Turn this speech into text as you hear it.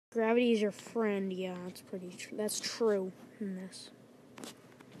Gravity is your friend. Yeah, that's true in this.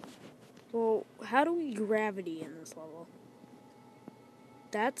 Well, how do we gravity in this level?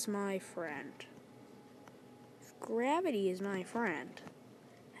 That's my friend. If gravity is my friend,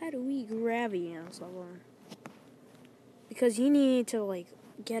 how do we gravity in this level? Because you need to, like,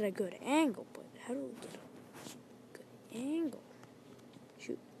 get a good angle, but how do we get a good angle?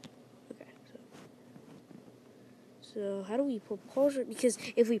 Shoot. Okay, so how do we propulse it? Because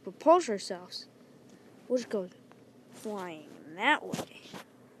if we propulse ourselves, we'll just go flying that way.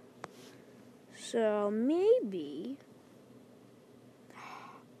 So maybe...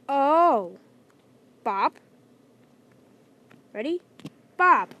 Oh! Bob? Ready?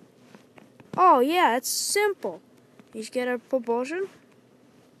 Bob! Oh yeah, it's simple. You just get a propulsion.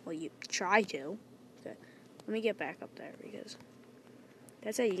 Well, you try to. Okay. Let me get back up there because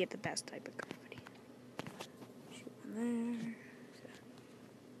that's how you get the best type of gravity. Shoot one there. Okay.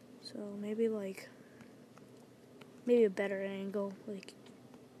 So maybe a better angle, like.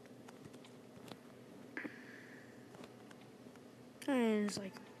 And it's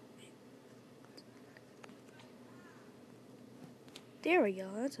like. There we go.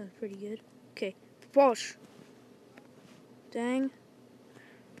 That sounds pretty good. Okay. Propulsion. Dang.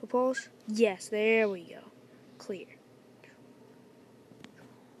 Propulsion. Yes, there we go. Clear.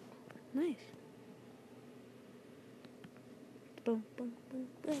 Nice. Boom, boom, boom,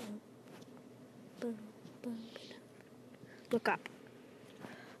 boom. Boom, boom. Look up.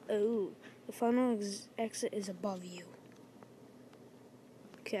 Oh, the final exit is above you.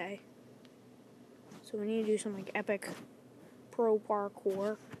 Okay. So we need to do some like epic pro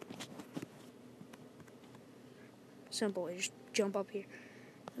parkour. Simple. You just jump up here.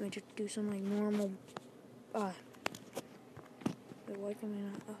 Let me just do some like normal. Wait, why can I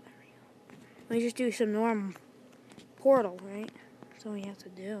not? Oh, there we go. Let me just do some normal portal, right? That's all we have to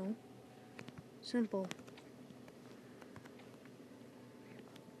do. Simple.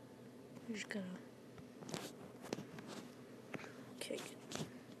 You just gotta. Okay.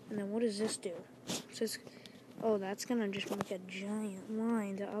 And then what does this do? It says, oh, that's gonna just make a giant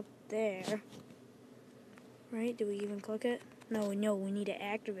line to up there. Right? Do we even click it? No, we need to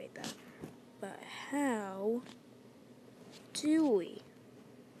activate that. But how do we?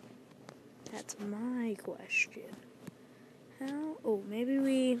 That's my question. How? Oh, maybe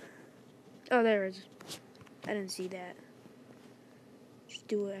we... Oh, there it is. I didn't see that. Just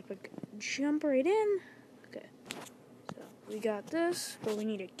do an epic jump right in. Okay. So, we got this, but we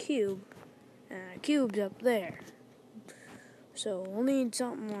need a cube. And a cube's up there. So, we'll need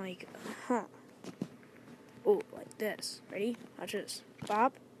something like... Oh, like this. Ready? Watch this.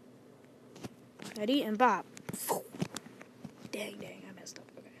 Bob. Ready? And Bob. Dang, I messed up.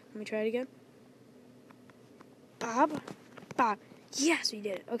 Okay, let me try it again. Bob. Yes, we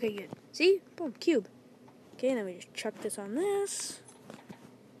did it. Okay, good. See? Boom, cube. Okay, then we just chuck this on this.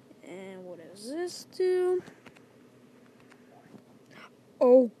 And what does this do?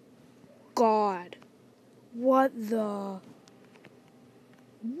 Oh, God. What the...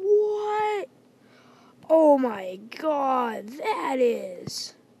 What? Oh, my God. That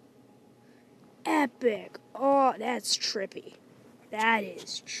is... epic. Oh, that's trippy. That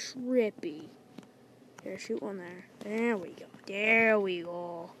is trippy. Here, shoot one there. There we go.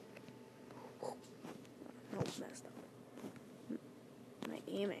 Nope, messed up. My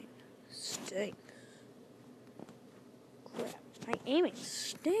aiming stinks. Crap. My aiming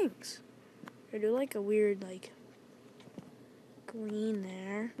stinks. I do like a weird, like, green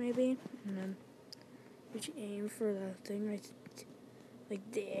there, maybe. And then we should aim for the thing right,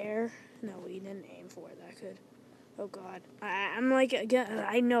 like there. No, we didn't aim for it. That could. Oh, God. I'm like, again,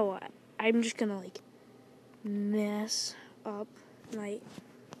 I know. I'm just gonna, like, mess up my...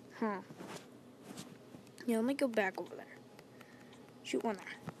 Yeah, let me go back over there. Shoot one there.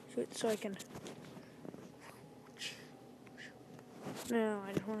 Shoot so I can... No,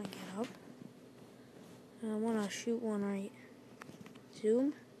 I just want to get up. I want to shoot one right.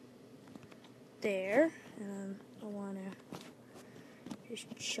 Zoom. There. And I want to just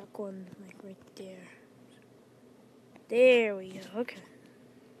chuck one like right there. There we go. Okay.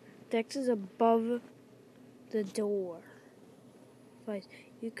 Dex is above the door. Guys,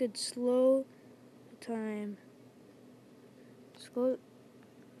 you could slow the time.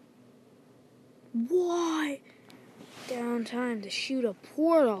 What? Down time to shoot a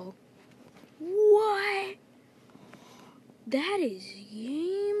portal. What? That is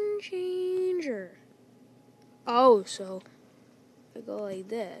game changer. Oh, so I go like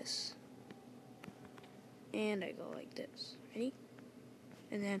this. And I go like this. Ready?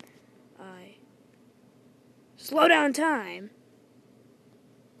 And then I slow down time.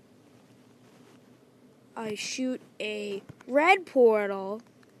 I shoot a red portal,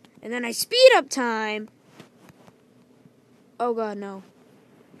 and then I speed up time. Oh god, no.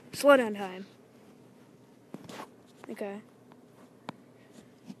 Slow down time. Okay.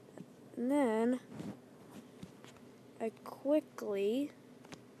 And then I quickly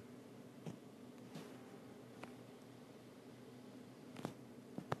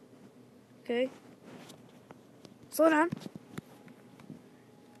okay. Slow down.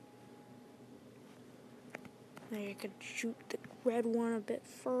 Now you can shoot the red one a bit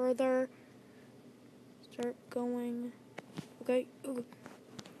further. Start going. Okay. And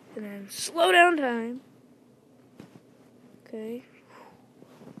then slow down time. Okay.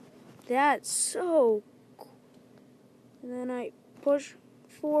 That's so cool. And then I push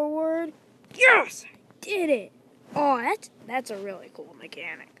forward. Yes! I did it! Oh, that's a really cool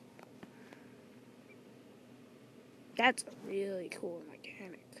mechanic. That's a really cool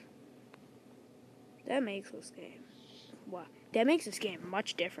mechanic. That makes this game, wow, that makes this game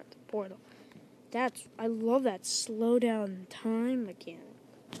much different than Portal. I love that slow down time mechanic.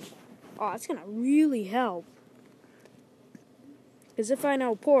 Oh, that's gonna really help. Because if I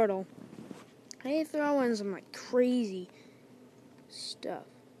know Portal, I throw in some like crazy stuff.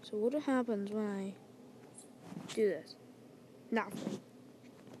 So what happens when I do this? Nothing.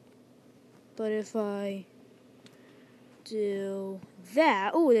 But if I do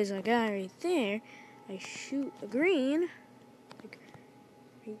that, oh, there's a guy right there. I shoot a green, like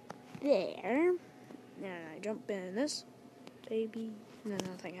right there, and I jump in this, baby, and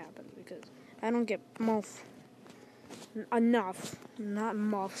then nothing happens because I don't get enough, not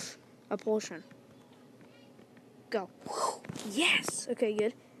muff, a potion. Go. Yes! Okay,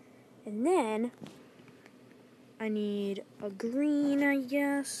 good. And then I need a green, I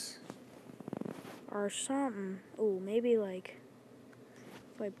guess, or something. Oh, maybe like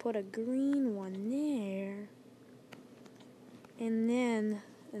if I put a green one there, and then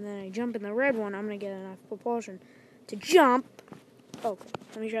I jump in the red one, I'm gonna get enough propulsion to jump. Okay,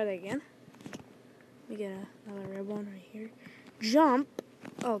 let me try that again. Let me get another red one right here. Jump.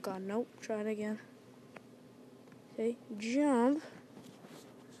 Oh god, nope. Try it again. Okay, jump.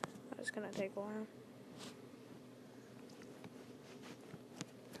 That's gonna take a while.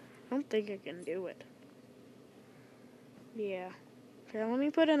 I don't think I can do it. Yeah. Okay, let me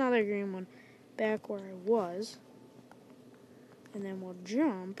put another green one back where I was. And then we'll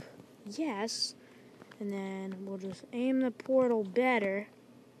jump. Yes. And then we'll just aim the portal better.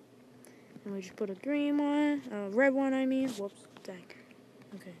 And we just put a green one, a red one, I mean. Whoops, dang.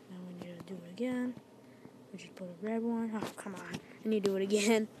 Okay, now we need to do it again. We just put a red one. Oh, come on. I need to do it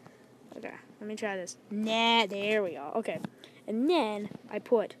again. Okay, let me try this. Nah, there we go. Okay. And then I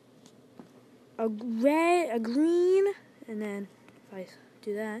put a green, and then if I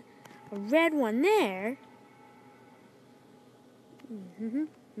do that, a red one there.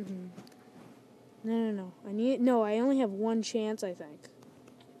 No. I only have one chance, I think.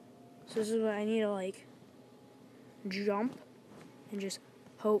 So this is what I need to like jump and just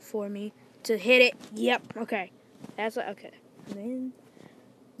hope for me to hit it. Yep. Okay. That's okay. And then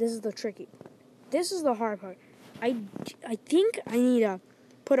this is the tricky. This is the hard part. I think I need to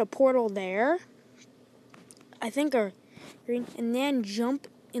put a portal there. I think a green, and then jump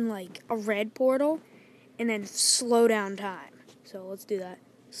in like a red portal, and then slow down time. So let's do that.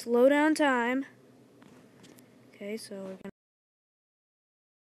 Slow down time. Okay, so we're gonna